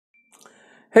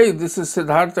Hey, this is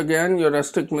Siddharth again, your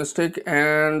rustic mystic,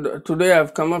 and today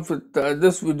I've come up with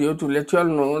this video to let you all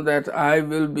know that I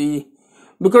will be,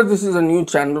 because this is a new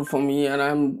channel for me and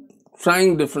I'm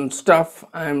trying different stuff,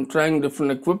 I'm trying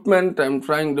different equipment, I'm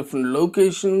trying different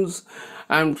locations,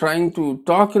 I'm trying to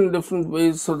talk in different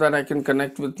ways so that I can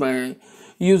connect with my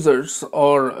users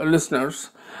or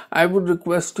listeners. I would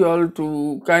request you all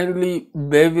to kindly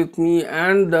bear with me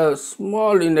and the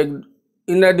small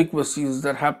inadequacies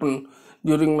that happen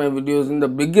during my videos in the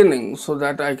beginning so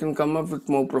that I can come up with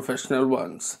more professional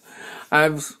ones.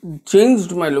 I've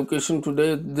changed my location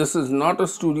today. This is not a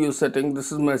studio setting.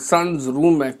 This is my son's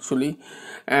room actually,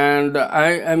 and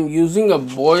I am using a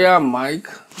Boya mic.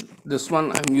 This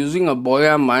one I'm using a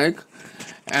Boya mic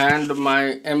and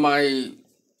my MI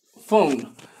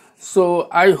phone. So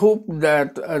I hope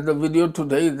that the video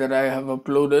today that I have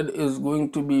uploaded is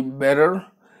going to be better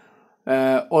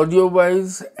audio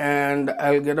wise, and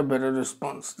I'll get a better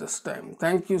response this time.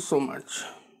 Thank you so much.